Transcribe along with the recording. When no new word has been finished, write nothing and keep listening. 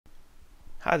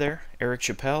Hi there, Eric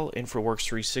Chappelle, InfraWorks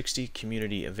 360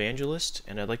 Community Evangelist,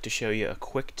 and I'd like to show you a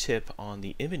quick tip on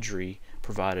the imagery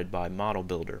provided by Model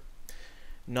Builder.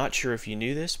 Not sure if you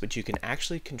knew this, but you can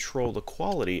actually control the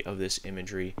quality of this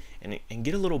imagery and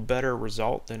get a little better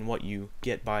result than what you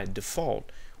get by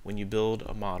default when you build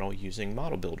a model using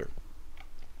Model Builder.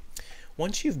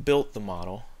 Once you've built the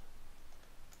model,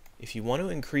 if you want to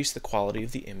increase the quality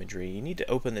of the imagery, you need to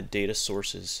open the Data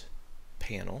Sources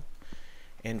panel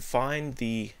and find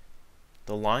the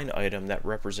line item that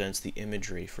represents the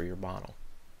imagery for your model.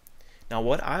 Now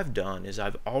what I've done is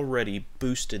I've already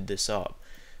boosted this up.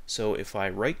 So if I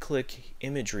right click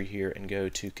imagery here and go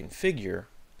to configure,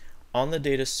 on the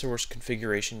data source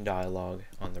configuration dialog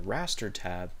on the raster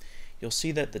tab, you'll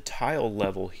see that the tile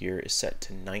level here is set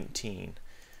to 19,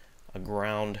 a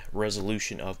ground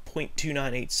resolution of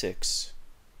 0.2986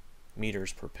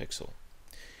 meters per pixel.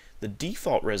 The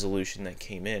default resolution that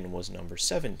came in was number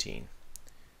 17,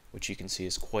 which you can see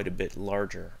is quite a bit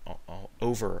larger,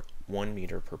 over 1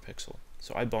 meter per pixel.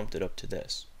 So I bumped it up to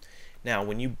this. Now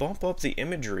when you bump up the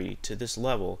imagery to this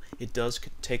level, it does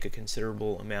take a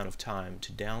considerable amount of time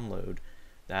to download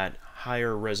that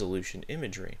higher resolution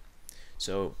imagery.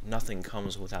 So nothing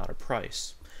comes without a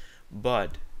price.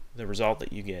 But the result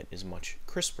that you get is much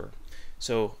crisper.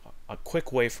 So a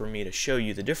quick way for me to show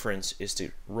you the difference is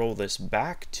to roll this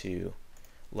back to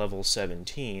level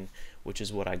 17, which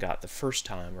is what I got the first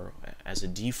time, or as a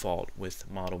default with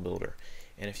Model Builder.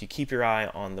 And if you keep your eye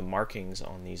on the markings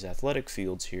on these athletic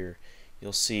fields here,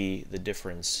 you'll see the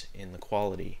difference in the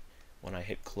quality when I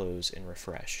hit close and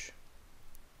refresh.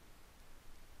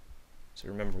 So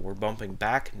remember, we're bumping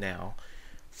back now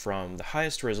from the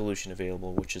highest resolution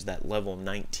available, which is that level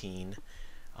 19,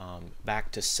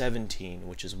 back to 17,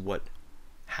 which is what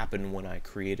happened when I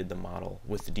created the model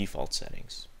with the default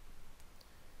settings.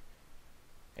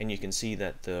 And you can see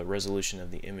that the resolution of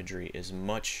the imagery is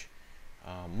much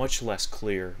less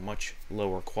clear, much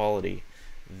lower quality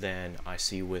than I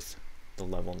see with the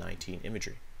level 19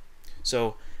 imagery.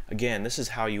 So again, this is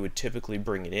how you would typically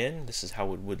bring it in. This is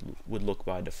how it would look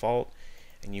by default.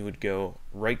 And you would go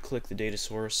right click the data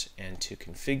source and to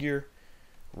configure,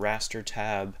 raster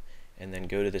tab, and then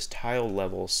go to this tile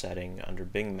level setting under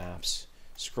Bing Maps,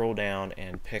 scroll down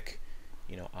and pick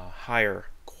a higher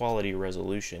quality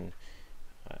resolution.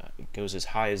 It goes as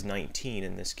high as 19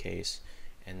 in this case,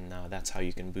 and that's how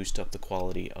you can boost up the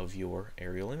quality of your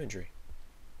aerial imagery.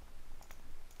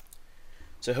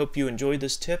 So I hope you enjoyed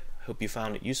this tip, hope you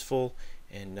found it useful,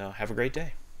 and have a great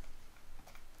day.